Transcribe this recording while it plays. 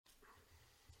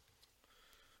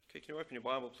Okay, can you open your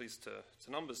Bible, please,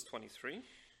 to Numbers 23? And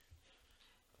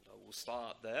we'll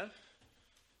start there.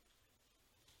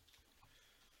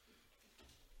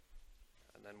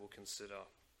 And then we'll consider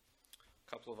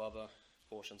a couple of other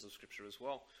portions of Scripture as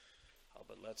well.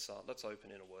 But let's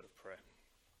open in a word of prayer.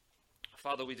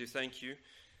 Father, we do thank you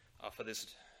for this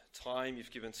time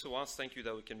you've given to us. Thank you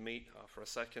that we can meet for a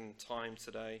second time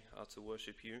today to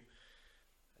worship you.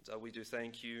 And we do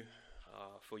thank you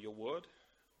for your word,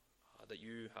 that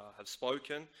you have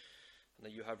spoken and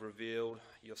that you have revealed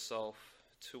yourself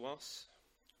to us.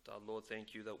 Lord,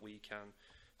 thank you that we can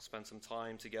spend some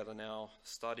time together now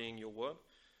studying your word.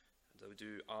 And we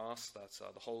do ask that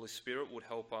the Holy Spirit would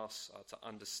help us to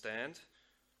understand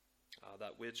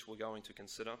that which we're going to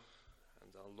consider.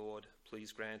 And Lord,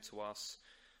 please grant to us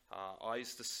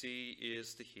eyes to see,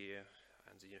 ears to hear,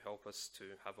 and you help us to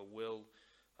have a will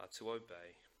to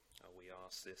obey. We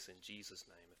ask this in Jesus'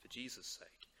 name and for Jesus'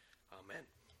 sake. Amen.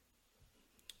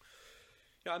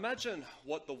 Now imagine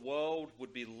what the world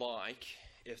would be like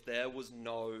if there was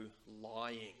no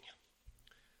lying.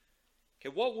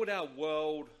 Okay, what would our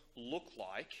world look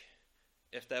like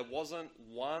if there wasn't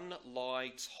one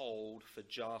lie told for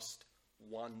just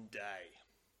one day?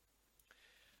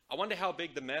 I wonder how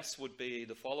big the mess would be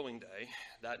the following day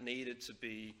that needed to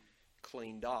be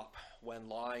cleaned up when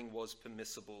lying was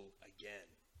permissible again.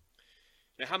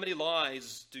 Now, how many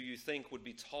lies do you think would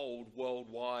be told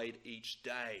worldwide each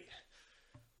day?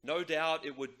 No doubt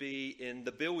it would be in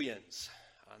the billions,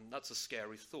 and that's a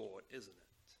scary thought, isn't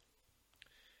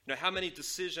it? How many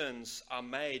decisions are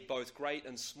made, both great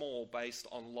and small, based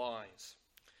on lies?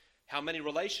 How many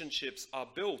relationships are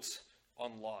built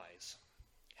on lies?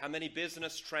 How many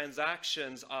business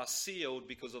transactions are sealed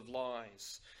because of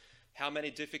lies? How many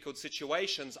difficult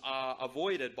situations are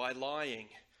avoided by lying?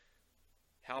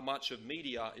 How much of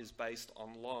media is based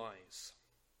on lies?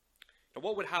 Now,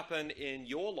 what would happen in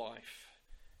your life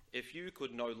if you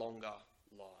could no longer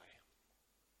lie?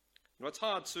 It's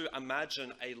hard to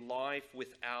imagine a life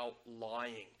without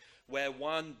lying, where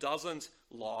one doesn't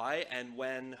lie and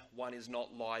when one is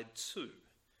not lied to.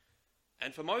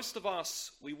 And for most of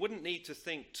us, we wouldn't need to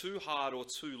think too hard or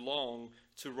too long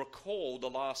to recall the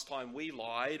last time we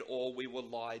lied or we were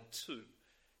lied to.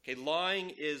 Okay,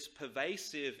 lying is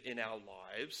pervasive in our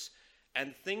lives,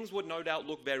 and things would no doubt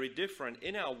look very different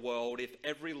in our world if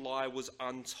every lie was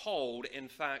untold. In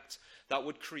fact, that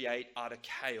would create utter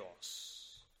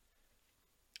chaos.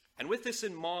 And with this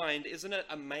in mind, isn't it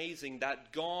amazing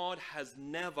that God has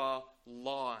never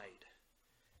lied?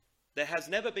 There has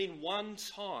never been one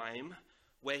time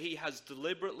where he has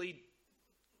deliberately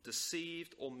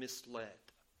deceived or misled.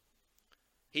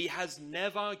 He has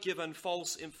never given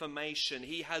false information.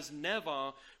 He has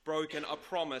never broken a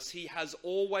promise. He has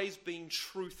always been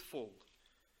truthful.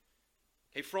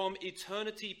 From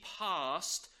eternity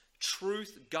past,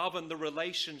 truth governed the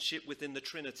relationship within the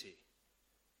Trinity.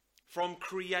 From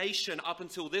creation up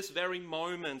until this very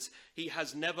moment, he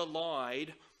has never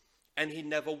lied and he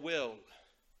never will.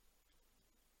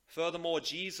 Furthermore,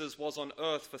 Jesus was on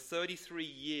earth for 33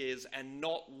 years and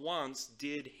not once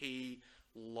did he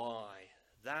lie.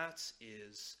 That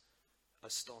is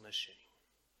astonishing.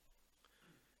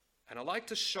 And I'd like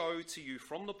to show to you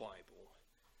from the Bible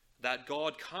that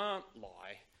God can't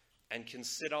lie and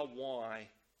consider why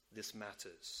this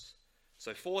matters.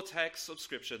 So 4 texts of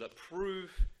Scripture that prove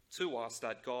to us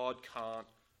that God can't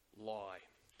lie.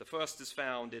 The first is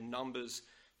found in Numbers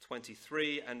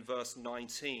 23 and verse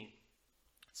 19. It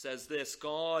says this: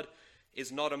 God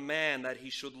is not a man that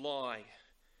he should lie,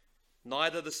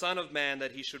 neither the Son of Man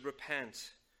that he should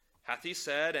repent. Hath he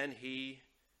said, and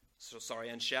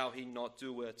shall he not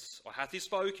do it? Or hath he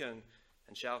spoken,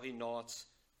 and shall he not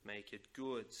make it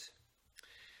good?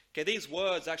 Okay, these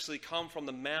words actually come from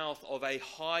the mouth of a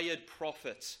hired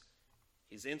prophet.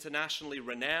 He's internationally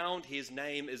renowned. His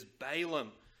name is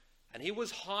Balaam. And he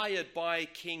was hired by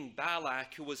King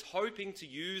Balak, who was hoping to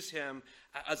use him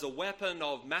as a weapon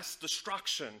of mass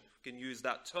destruction. We can use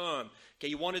that term. Okay,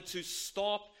 he wanted to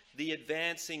stop the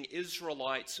advancing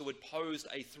Israelites who had posed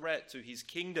a threat to his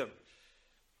kingdom.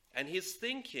 And his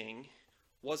thinking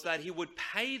was that he would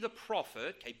pay the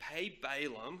prophet, pay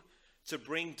Balaam, to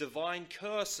bring divine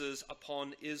curses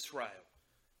upon Israel.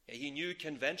 He knew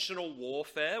conventional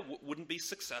warfare wouldn't be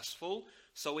successful,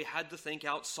 so he had to think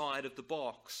outside of the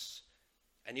box.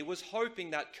 And he was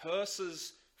hoping that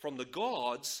curses from the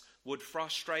gods would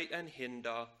frustrate and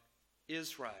hinder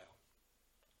Israel.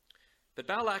 But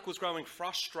Balak was growing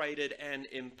frustrated and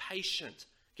impatient.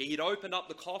 He'd opened up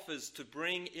the coffers to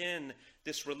bring in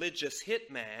this religious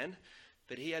hitman,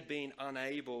 but he had been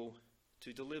unable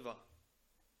to deliver.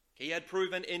 He had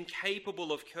proven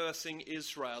incapable of cursing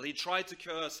Israel. He tried to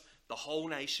curse the whole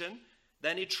nation.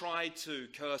 Then he tried to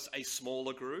curse a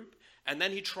smaller group. And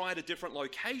then he tried a different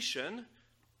location,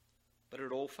 but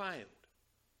it all failed.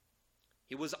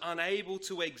 He was unable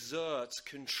to exert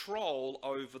control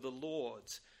over the Lord.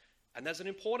 And there's an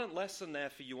important lesson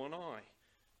there for you and I.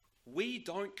 We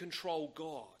don't control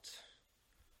God.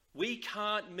 We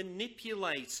can't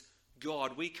manipulate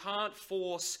God. We can't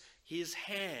force his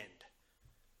hand.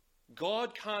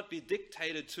 God can't be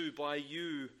dictated to by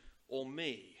you or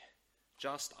me.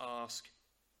 Just ask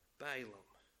Balaam.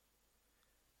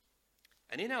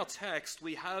 And in our text,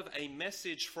 we have a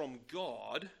message from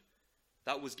God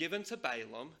that was given to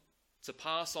Balaam to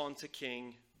pass on to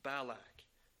King Balak.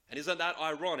 And isn't that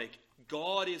ironic?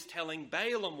 God is telling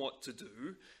Balaam what to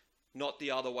do, not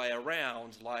the other way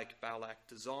around like Balak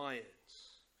desires.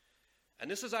 And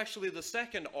this is actually the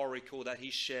second oracle that he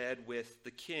shared with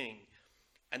the king.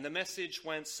 And the message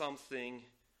went something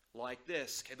like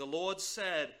this. Okay, the Lord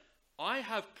said, I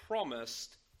have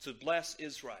promised to bless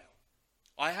Israel.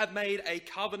 I have made a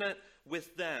covenant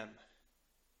with them.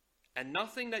 And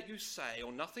nothing that you say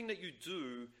or nothing that you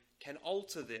do can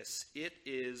alter this. It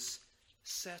is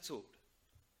settled.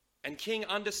 And king,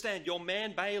 understand, your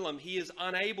man Balaam, he is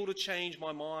unable to change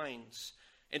my mind.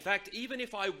 In fact, even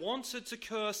if I wanted to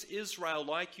curse Israel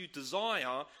like you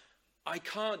desire, I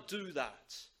can't do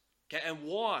that. Okay, and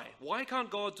why? Why can't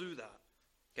God do that?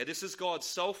 Okay, this is God's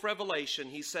self-revelation.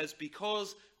 He says,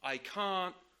 because I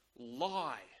can't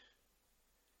lie.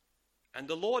 And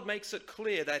the Lord makes it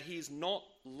clear that he's not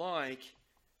like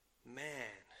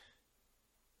man.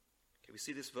 Okay, we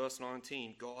see this verse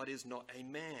 19. God is not a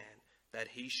man that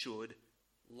he should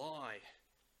lie.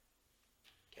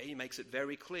 Okay, he makes it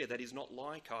very clear that he's not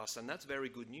like us, and that's very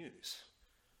good news.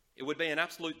 It would be an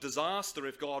absolute disaster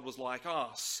if God was like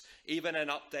us, even an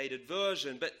updated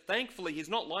version. But thankfully, he's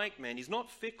not like man. He's not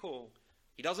fickle.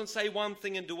 He doesn't say one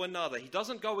thing and do another. He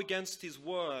doesn't go against his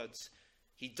words.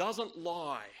 He doesn't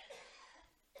lie.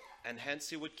 And hence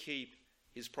he would keep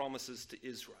his promises to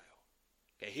Israel.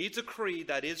 Okay, he decreed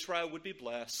that Israel would be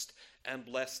blessed, and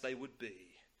blessed they would be,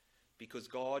 because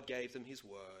God gave them his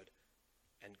word,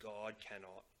 and God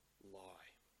cannot lie.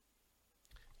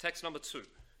 Text number 2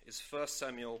 is 1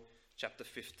 Samuel chapter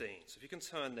 15. So if you can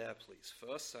turn there, please.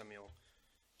 1 Samuel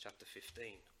chapter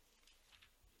 15.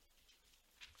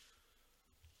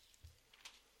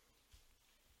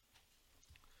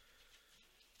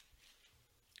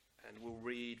 And we'll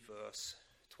read verse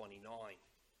 29. It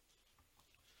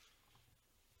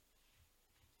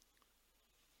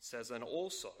says, and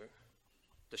also,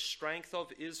 the strength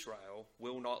of Israel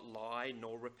will not lie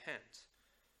nor repent,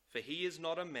 for he is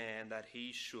not a man that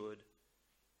he should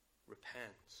repent.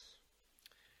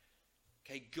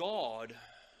 Okay, God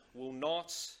will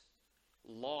not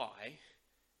lie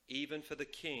even for the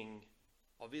king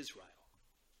of Israel.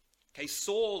 Okay,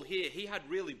 Saul here, he had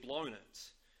really blown it.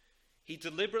 He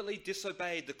deliberately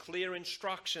disobeyed the clear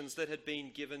instructions that had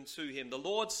been given to him. The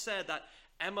Lord said that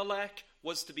Amalek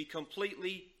was to be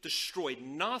completely destroyed.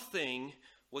 Nothing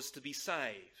was to be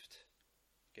saved.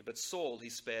 Okay, but Saul, he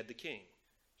spared the king.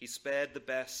 He spared the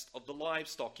best of the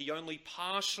livestock. He only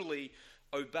partially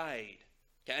obeyed.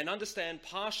 Okay, and understand,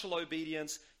 partial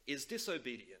obedience is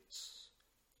disobedience.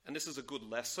 And this is a good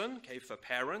lesson, okay, for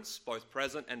parents, both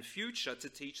present and future, to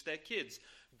teach their kids.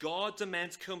 God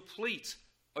demands complete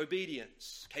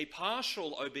obedience. Okay,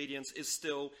 partial obedience is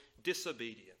still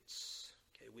disobedience.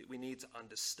 Okay, we need to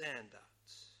understand that.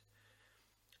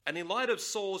 And in light of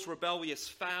Saul's rebellious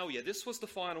failure, this was the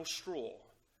final straw.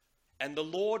 And the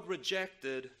Lord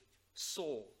rejected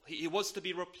Saul. He was to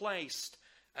be replaced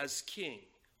as king.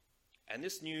 And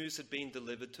this news had been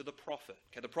delivered to the prophet.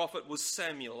 Okay, the prophet was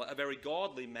Samuel, a very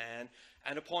godly man.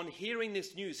 And upon hearing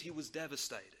this news, he was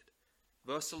devastated.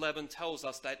 Verse 11 tells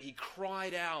us that he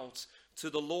cried out to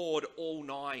the Lord all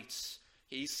night.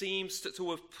 He seems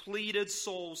to have pleaded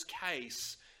Saul's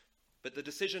case, but the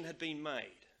decision had been made.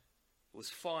 It was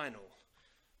final,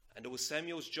 and it was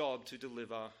Samuel's job to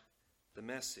deliver the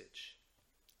message.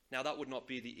 Now, that would not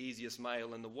be the easiest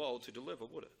mail in the world to deliver,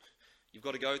 would it? You've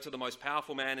got to go to the most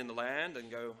powerful man in the land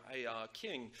and go, hey,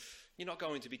 king, you're not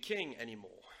going to be king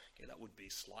anymore. Okay, that would be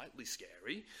slightly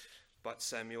scary, but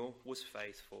Samuel was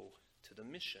faithful to the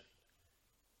mission.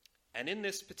 And in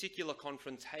this particular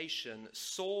confrontation,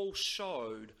 Saul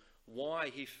showed why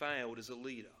he failed as a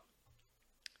leader.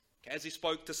 As he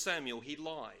spoke to Samuel, he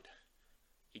lied.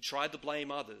 He tried to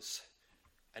blame others,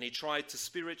 and he tried to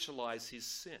spiritualize his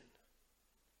sin.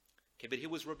 Okay, but he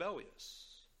was rebellious.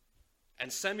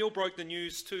 And Samuel broke the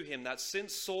news to him that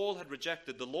since Saul had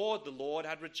rejected the Lord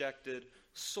had rejected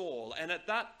Saul. And at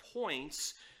that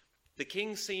point, the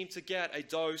king seemed to get a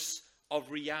dose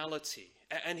of reality.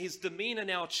 And his demeanor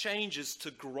now changes to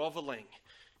groveling.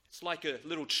 It's like a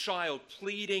little child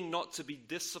pleading not to be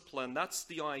disciplined. That's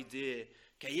the idea.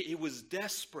 Okay, he was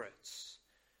desperate.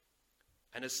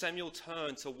 And as Samuel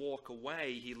turned to walk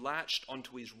away, he latched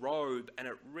onto his robe and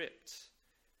it ripped.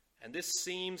 And this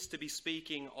seems to be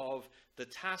speaking of the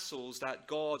tassels that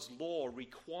God's law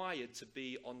required to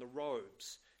be on the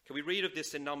robes. Can we read of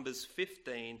this in Numbers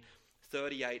 15,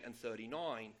 38 and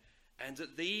 39? And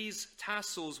that these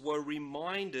tassels were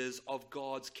reminders of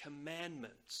God's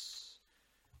commandments.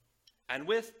 And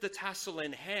with the tassel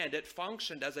in hand, it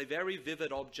functioned as a very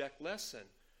vivid object lesson.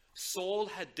 Saul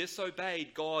had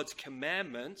disobeyed God's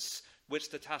commandments, which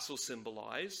the tassel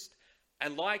symbolized.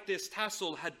 And like this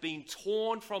tassel had been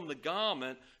torn from the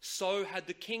garment, so had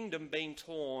the kingdom been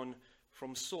torn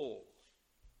from Saul.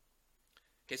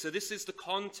 Okay, so this is the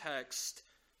context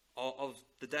of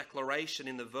the declaration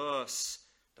in the verse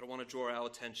that I want to draw our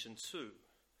attention to.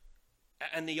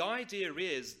 And the idea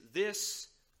is this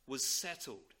was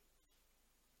settled.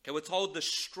 Okay, we're told the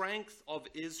strength of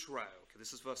Israel. Okay,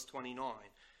 this is verse 29.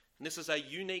 And this is a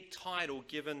unique title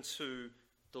given to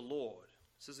the Lord.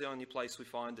 This is the only place we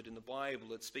find it in the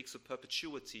Bible. It speaks of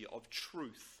perpetuity, of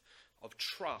truth, of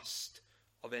trust,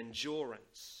 of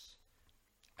endurance.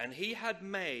 And he had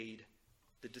made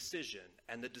the decision,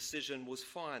 and the decision was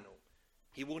final.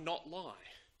 He will not lie.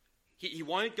 He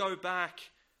won't go back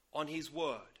on his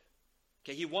word.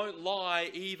 Okay, he won't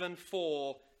lie even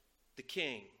for the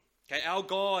king. Okay, our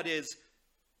God is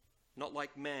not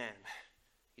like man.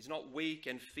 He's not weak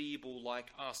and feeble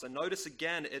like us. And notice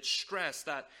again, it's stressed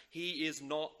that he is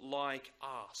not like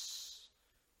us.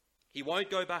 He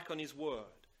won't go back on his word.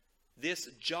 This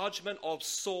judgment of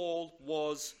Saul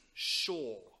was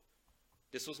sure.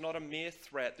 This was not a mere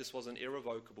threat. This was an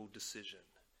irrevocable decision.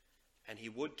 And he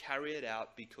would carry it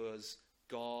out because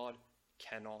God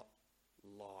cannot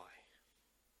lie.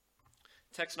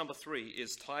 Text number 3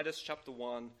 is Titus chapter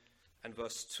 1 and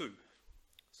verse 2.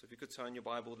 So if you could turn your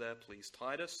Bible there, please.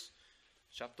 Titus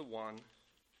chapter 1.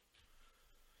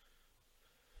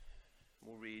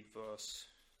 We'll read verse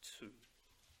 2.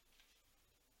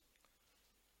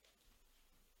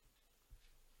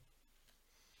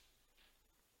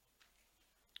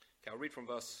 Okay, I'll read from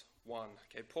verse 1.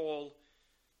 Okay, Paul,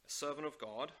 a servant of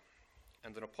God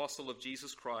and an apostle of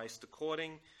Jesus Christ,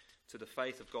 according to the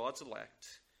faith of God's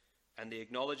elect and the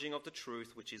acknowledging of the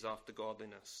truth which is after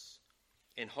godliness,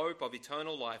 in hope of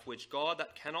eternal life, which God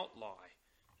that cannot lie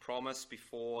promised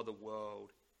before the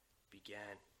world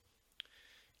began.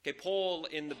 Okay, Paul,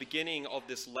 in the beginning of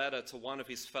this letter to one of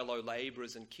his fellow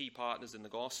laborers and key partners in the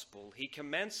gospel, he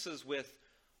commences with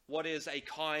what is a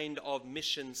kind of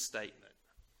mission statement.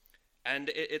 And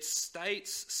it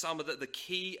states some of the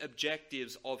key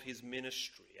objectives of his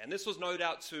ministry. And this was no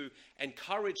doubt to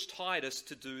encourage Titus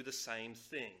to do the same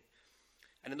thing.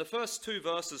 And in the first 2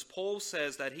 verses, Paul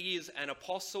says that he is an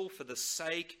apostle for the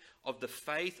sake of the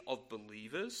faith of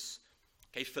believers,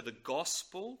 okay, for the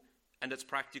gospel and its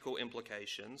practical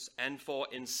implications, and for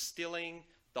instilling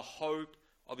the hope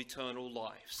of eternal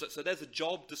life. So there's a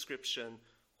job description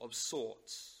of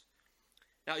sorts.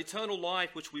 Now, eternal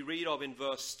life, which we read of in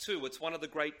verse 2, it's one of the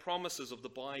great promises of the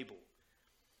Bible.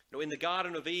 You know, in the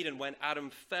Garden of Eden, when Adam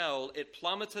fell, it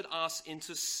plummeted us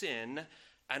into sin,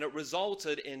 and it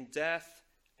resulted in death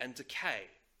and decay.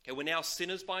 Okay, we're now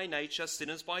sinners by nature,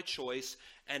 sinners by choice,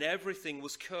 and everything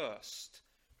was cursed.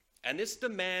 And this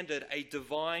demanded a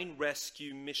divine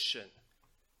rescue mission.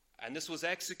 And this was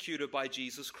executed by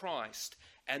Jesus Christ.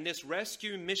 And this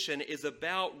rescue mission is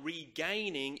about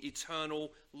regaining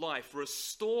eternal life,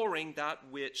 restoring that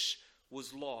which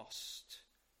was lost.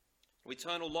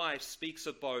 Eternal life speaks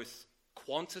of both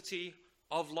quantity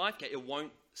of life, okay, it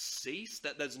won't cease,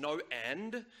 that there's no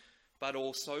end, but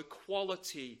also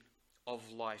quality of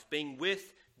life, being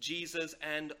with Jesus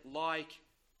and like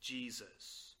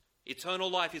Jesus. Eternal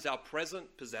life is our present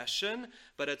possession,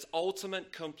 but its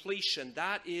ultimate completion,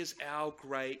 that is our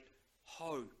great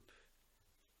hope.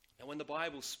 And when the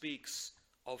Bible speaks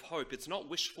of hope, it's not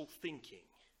wishful thinking.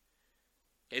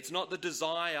 It's not the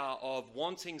desire of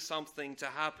wanting something to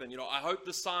happen. You know, I hope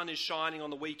the sun is shining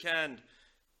on the weekend.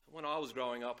 When I was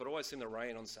growing up, it always seemed to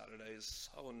rain on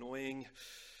Saturdays. So annoying.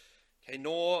 Okay,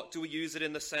 nor do we use it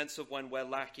in the sense of when we're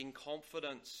lacking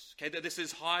confidence. Okay, that this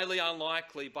is highly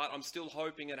unlikely, but I'm still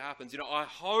hoping it happens. You know, I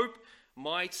hope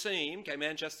my team, okay,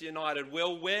 Manchester United,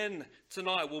 will win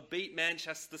tonight. We'll beat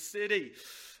Manchester City.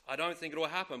 I don't think it will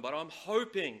happen, but I'm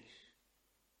hoping.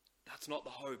 That's not the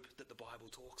hope that the Bible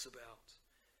talks about,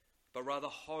 but rather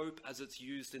hope as it's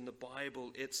used in the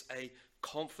Bible. It's a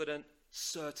confident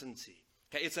certainty.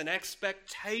 Okay, it's an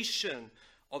expectation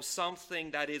of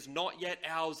something that is not yet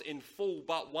ours in full,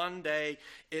 but one day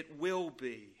it will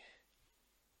be.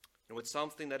 And it's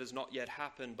something that has not yet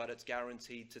happened, but it's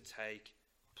guaranteed to take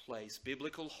place.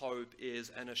 Biblical hope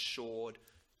is an assured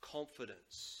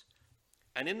confidence.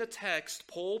 And in the text,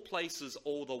 Paul places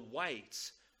all the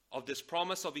weight of this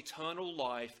promise of eternal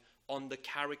life on the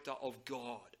character of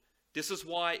God. This is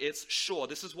why it's sure.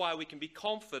 This is why we can be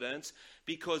confident,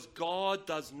 because God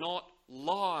does not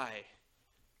lie.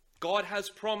 God has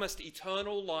promised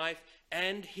eternal life,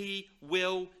 and he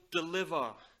will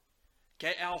deliver.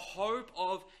 Okay, our hope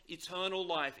of eternal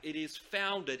life, it is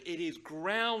founded, it is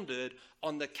grounded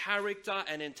on the character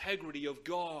and integrity of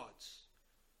God.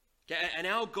 Okay, and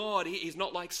our God, he's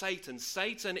not like Satan.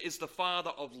 Satan is the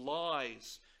father of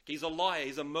lies. He's a liar,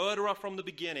 he's a murderer from the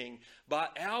beginning.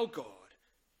 But our God,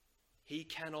 he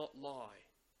cannot lie.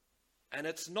 And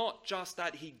it's not just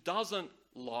that he doesn't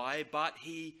lie, but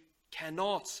he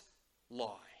cannot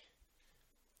lie.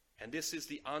 And this is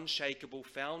the unshakable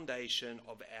foundation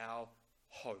of our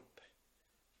hope.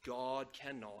 God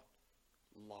cannot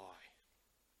lie.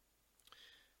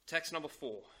 Text number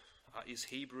 4 is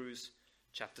Hebrews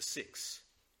chapter 6.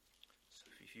 So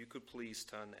if you could please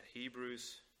turn there.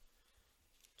 Hebrews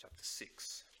chapter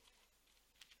 6.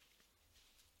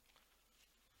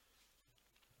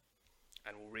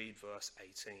 And we'll read verse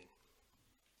 18. It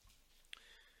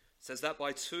says that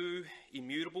by two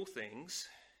immutable things,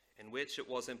 in which it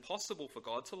was impossible for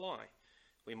God to lie,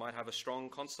 we might have a strong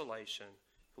consolation,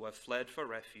 who have fled for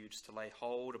refuge to lay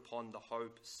hold upon the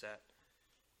hope set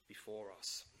before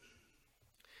us.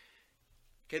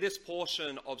 Okay, this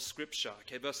portion of Scripture,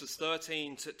 okay, verses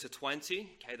 13 to 20,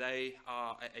 okay, they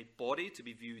are a body to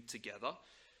be viewed together,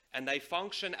 and they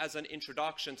function as an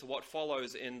introduction to what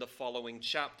follows in the following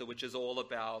chapter, which is all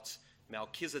about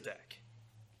Melchizedek.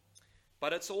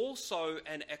 But it's also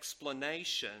an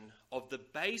explanation of the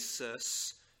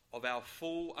basis of our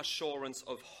full assurance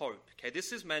of hope. Okay,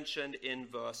 this is mentioned in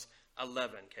verse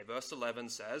 11. Okay, verse 11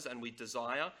 says, "And we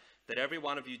desire that every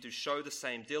one of you do show the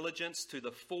same diligence to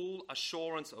the full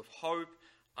assurance of hope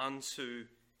unto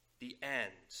the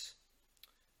end."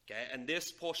 Okay, and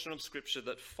this portion of Scripture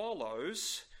that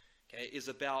follows, okay, is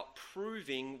about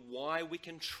proving why we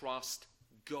can trust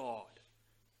God.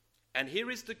 And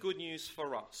here is the good news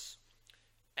for us.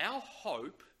 Our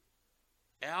hope,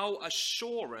 our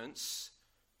assurance,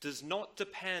 does not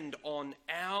depend on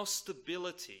our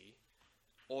stability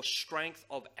or strength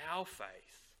of our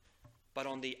faith, but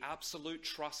on the absolute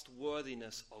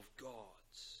trustworthiness of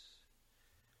God's.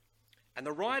 And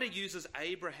the writer uses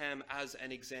Abraham as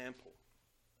an example.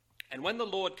 And when the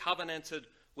Lord covenanted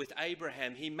with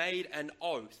Abraham, he made an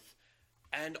oath.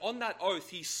 And on that oath,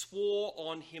 he swore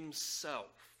on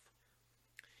himself.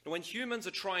 And when humans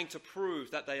are trying to prove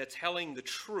that they are telling the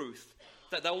truth,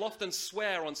 that they'll often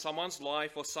swear on someone's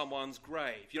life or someone's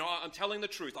grave. You know, I'm telling the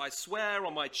truth. I swear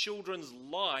on my children's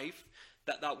life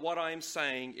that what I'm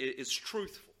saying is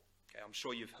truthful. Okay, I'm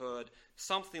sure you've heard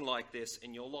something like this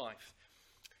in your life.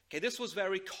 Okay, this was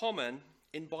very common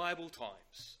in Bible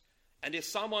times. And if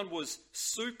someone was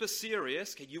super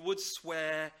serious, okay, you would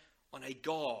swear on a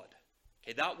god.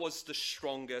 Okay, that was the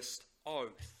strongest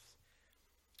oath.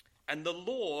 And the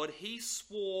Lord, he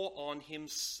swore on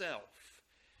himself.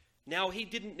 Now, he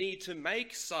didn't need to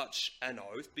make such an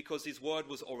oath because his word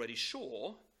was already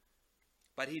sure,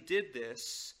 but he did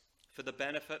this for the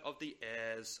benefit of the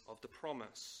heirs of the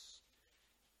promise.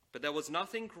 But there was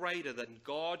nothing greater than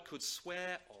God could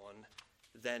swear on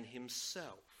than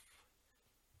himself.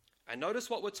 And notice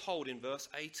what we're told in verse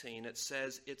 18. It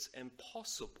says it's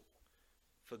impossible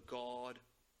for God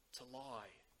to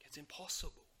lie. It's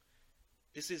impossible.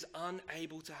 This is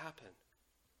unable to happen.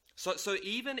 So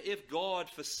even if God,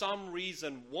 for some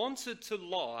reason, wanted to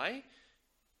lie,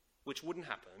 which wouldn't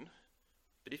happen,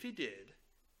 but if he did,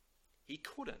 he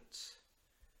couldn't.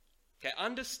 Okay,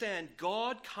 understand,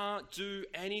 God can't do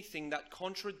anything that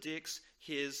contradicts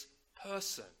his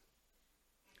person.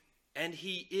 And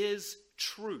he is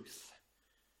truth.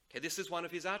 Okay, this is one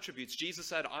of his attributes. Jesus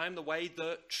said, "I am the way,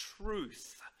 the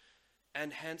truth,"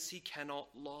 and hence he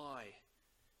cannot lie.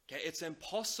 Okay, it's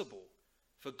impossible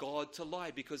for God to lie,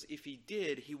 because if he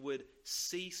did, he would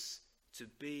cease to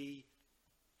be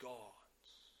God.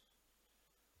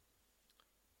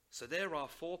 So there are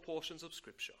 4 portions of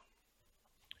Scripture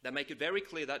that make it very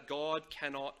clear that God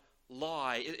cannot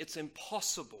lie. It's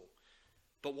impossible.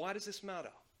 But why does this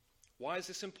matter? Why is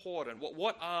this important?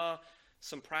 What are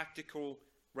some practical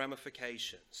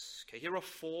ramifications? Okay, here are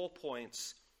 4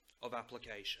 points of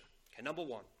application. Okay, number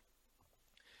 1.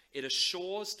 It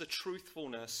assures the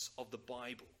truthfulness of the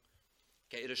Bible.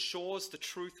 Okay, it assures the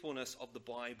truthfulness of the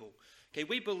Bible. Okay,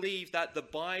 we believe that the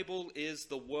Bible is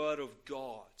the Word of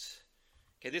God.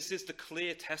 Okay, this is the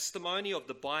clear testimony of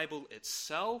the Bible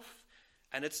itself,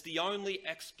 and it's the only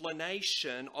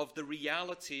explanation of the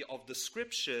reality of the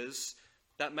Scriptures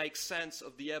that makes sense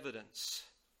of the evidence.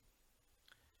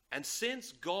 And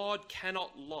since God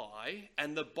cannot lie,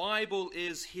 and the Bible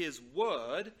is His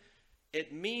Word,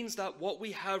 it means that what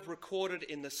we have recorded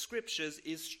in the Scriptures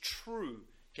is true.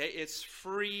 Okay, it's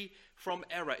free from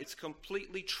error. It's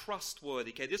completely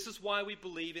trustworthy. Okay, this is why we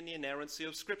believe in the inerrancy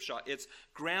of Scripture. It's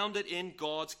grounded in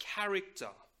God's character.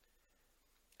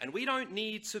 And we don't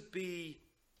need to be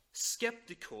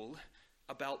skeptical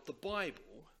about the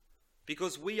Bible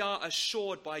because we are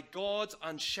assured by God's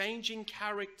unchanging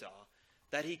character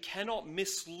that He cannot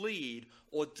mislead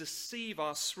or deceive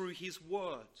us through His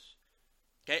words.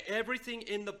 Okay, everything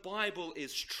in the Bible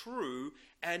is true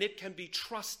and it can be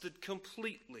trusted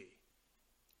completely.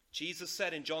 Jesus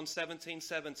said in John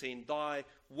 17:17, "Thy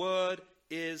word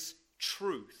is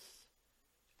truth."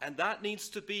 And that needs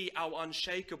to be our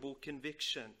unshakable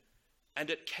conviction. And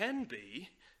it can be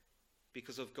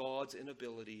because of God's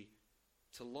inability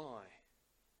to lie.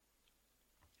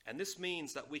 And this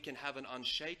means that we can have an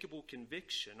unshakable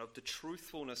conviction of the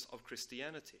truthfulness of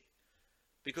Christianity.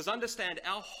 Because understand,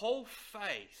 our whole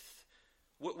faith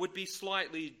would be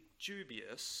slightly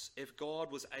dubious if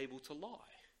God was able to lie.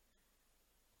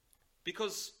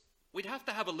 Because we'd have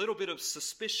to have a little bit of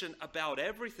suspicion about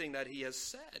everything that He has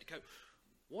said. Okay,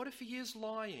 what if He is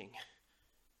lying?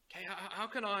 Okay, how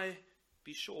can I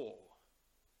be sure?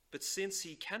 But since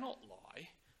He cannot lie,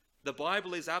 the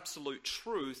Bible is absolute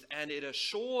truth and it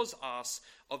assures us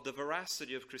of the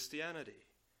veracity of Christianity.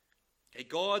 Okay,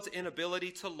 God's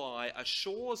inability to lie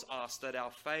assures us that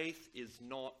our faith is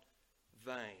not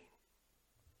vain.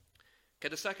 Okay,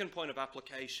 the second point of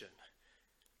application.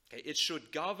 Okay, it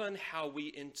should govern how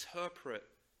we interpret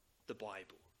the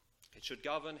Bible. It should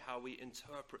govern how we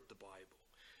interpret the Bible.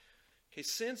 Okay,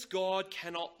 since God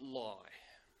cannot lie,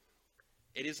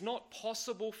 it is not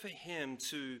possible for Him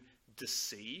to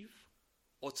deceive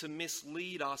or to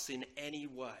mislead us in any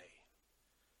way.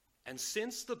 And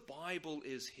since the Bible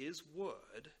is His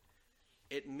Word,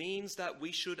 it means that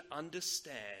we should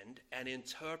understand and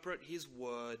interpret His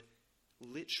Word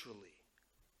literally.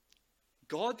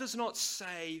 God does not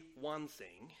say one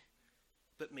thing,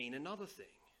 but mean another thing.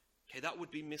 Okay, that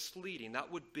would be misleading.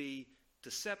 That would be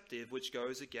deceptive, which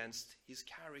goes against His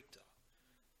character.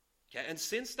 Okay, and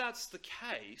since that's the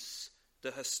case,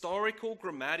 the historical,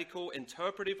 grammatical,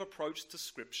 interpretive approach to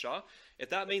Scripture, if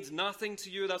that means nothing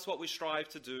to you, that's what we strive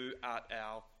to do at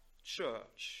our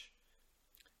church.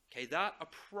 Okay, that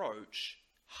approach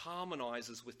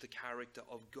harmonizes with the character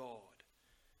of God.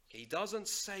 Okay, He doesn't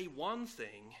say one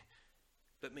thing,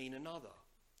 but mean another.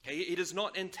 Okay, He does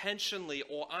not intentionally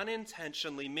or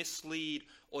unintentionally mislead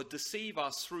or deceive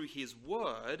us through His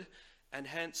Word, and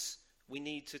hence we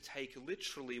need to take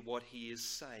literally what He is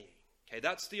saying. Okay,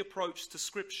 that's the approach to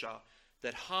Scripture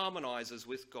that harmonizes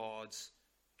with God's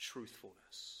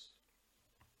truthfulness.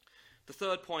 The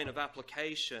third point of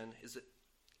application is that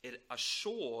it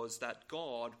assures that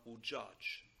God will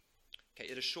judge.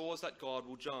 Okay, it assures that God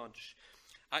will judge.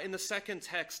 In the second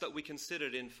text that we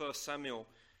considered in 1 Samuel,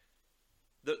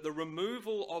 the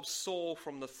removal of Saul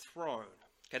from the throne,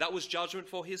 okay, that was judgment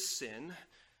for his sin,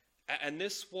 and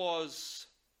this was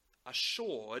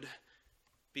assured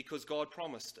because God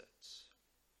promised it,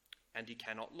 and He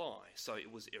cannot lie, so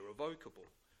it was irrevocable.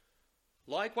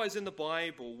 Likewise, in the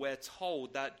Bible, we're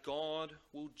told that God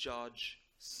will judge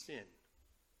sin.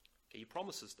 Okay, He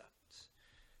promises that.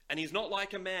 And He's not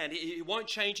like a man. He won't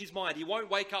change His mind. He won't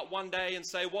wake up one day and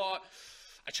say, "What?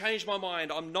 I changed my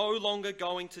mind. I'm no longer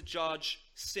going to judge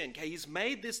sin." Okay, He's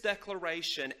made this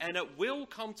declaration, and it will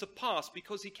come to pass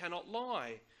because He cannot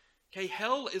lie. Okay,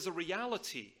 hell is a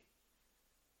reality,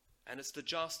 and it's the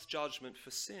just judgment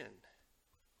for sin.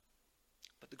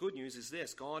 But the good news is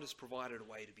this: God has provided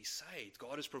a way to be saved.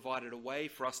 God has provided a way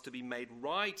for us to be made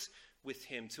right with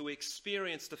Him, to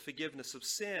experience the forgiveness of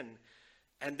sin.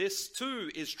 And this too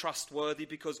is trustworthy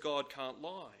because God can't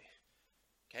lie.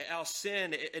 Okay, our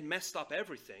sin, it messed up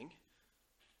everything.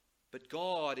 But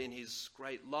God, in His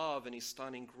great love and His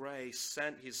stunning grace,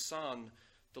 sent His Son,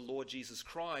 the Lord Jesus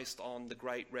Christ, on the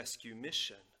great rescue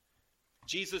mission.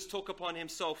 Jesus took upon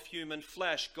Himself human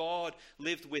flesh. God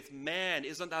lived with man.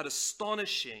 Isn't that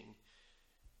astonishing?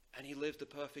 And He lived a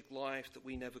perfect life that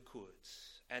we never could.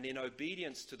 And in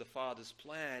obedience to the Father's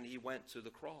plan, He went to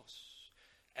the cross.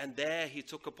 And there He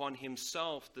took upon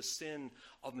Himself the sin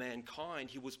of mankind.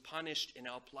 He was punished in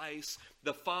our place.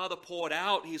 The Father poured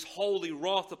out His holy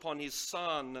wrath upon His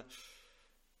Son.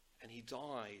 And he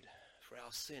died for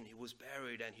our sin. He was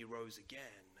buried and he rose again.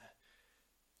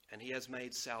 And he has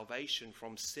made salvation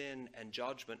from sin and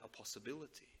judgment a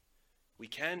possibility. We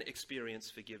can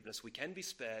experience forgiveness. We can be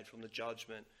spared from the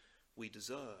judgment we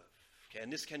deserve. Okay?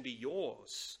 And this can be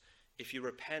yours if you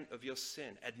repent of your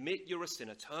sin. Admit you're a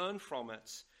sinner. Turn from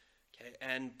it. Okay?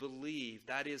 And believe.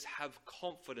 That is, have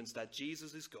confidence that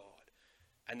Jesus is God.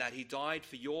 And that he died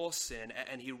for your sin.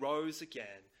 And he rose again.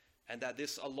 And that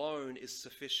this alone is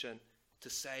sufficient to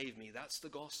save me. That's the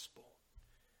gospel.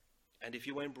 And if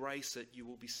you embrace it, you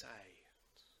will be saved.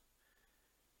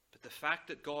 But the fact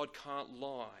that God can't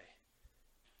lie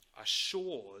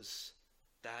assures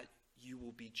that you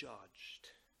will be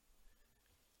judged.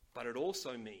 But it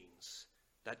also means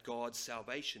that God's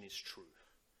salvation is true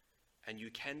and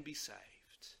you can be saved.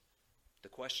 The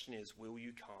question is, will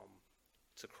you come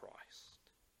to Christ?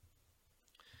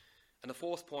 And the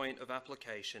fourth point of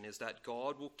application is that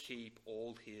God will keep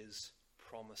all his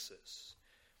promises.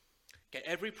 Okay,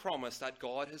 every promise that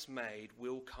God has made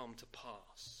will come to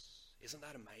pass. Isn't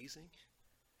that amazing?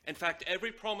 In fact,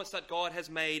 every promise that God has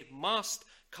made must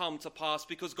come to pass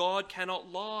because God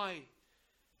cannot lie.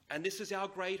 And this is our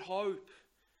great hope.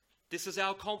 This is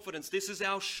our confidence. This is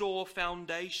our sure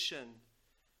foundation.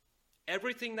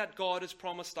 Everything that God has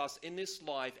promised us in this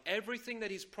life, everything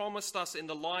that he's promised us in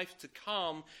the life to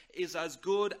come is as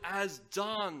good as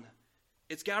done.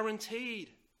 It's guaranteed.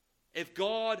 If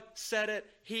God said it,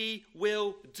 he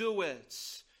will do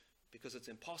it because it's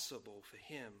impossible for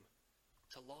him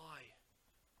to lie.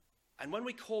 And when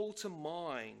we call to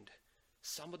mind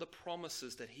some of the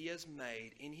promises that he has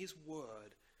made in his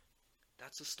word,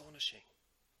 that's astonishing.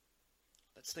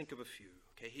 Let's think of a few.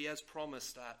 Okay, he has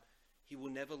promised that he will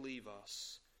never leave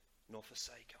us nor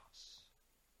forsake us.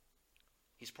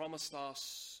 He's promised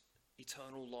us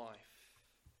eternal life.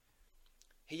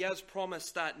 He has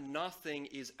promised that nothing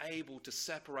is able to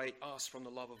separate us from the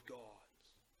love of God.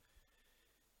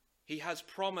 He has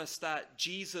promised that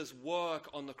Jesus' work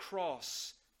on the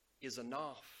cross is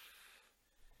enough.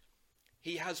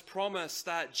 He has promised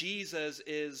that Jesus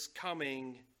is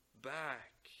coming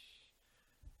back.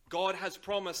 God has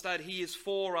promised that he is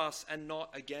for us and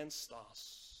not against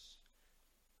us.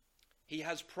 He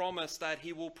has promised that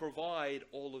he will provide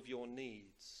all of your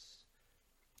needs.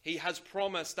 He has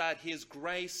promised that his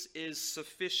grace is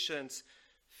sufficient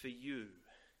for you.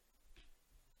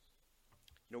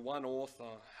 You know, one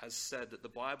author has said that the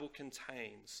Bible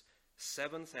contains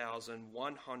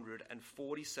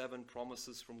 7,147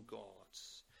 promises from God,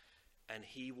 and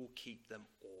he will keep them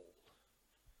all.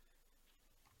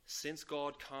 Since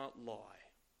God can't lie,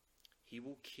 he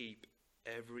will keep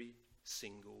every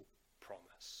single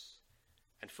promise.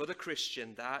 And for the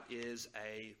Christian, that is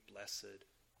a blessed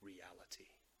reality.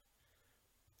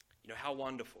 You know, how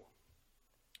wonderful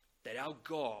that our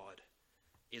God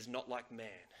is not like man.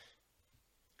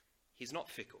 He's not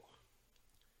fickle.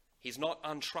 He's not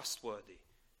untrustworthy.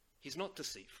 He's not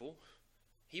deceitful.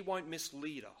 He won't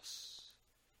mislead us.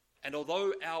 And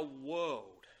although our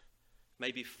world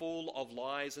may be full of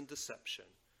lies and deception,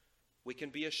 we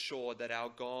can be assured that our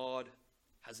God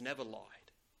has never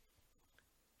lied.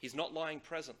 He's not lying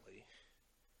presently,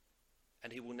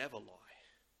 and he will never lie.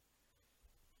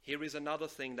 Here is another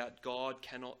thing that God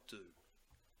cannot do.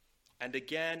 And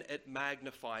again, it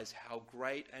magnifies how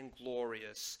great and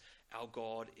glorious our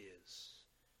God is.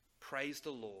 Praise the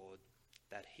Lord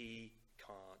that he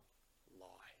can't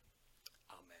lie.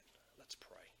 Amen. Let's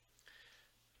pray.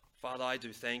 Father, I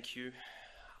do thank you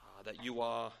that you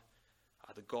are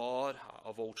the God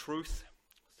of all truth.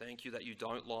 Thank you that you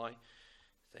don't lie.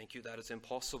 Thank you that it's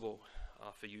impossible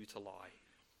for you to lie.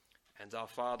 And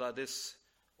Father, this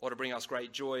ought to bring us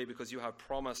great joy because you have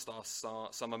promised us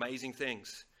some amazing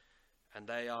things, and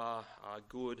they are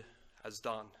good as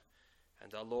done.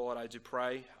 And Lord, I do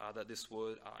pray that this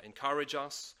would encourage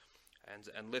us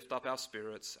and lift up our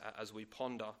spirits as we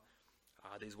ponder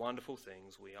these wonderful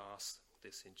things. We ask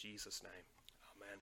this in Jesus' name.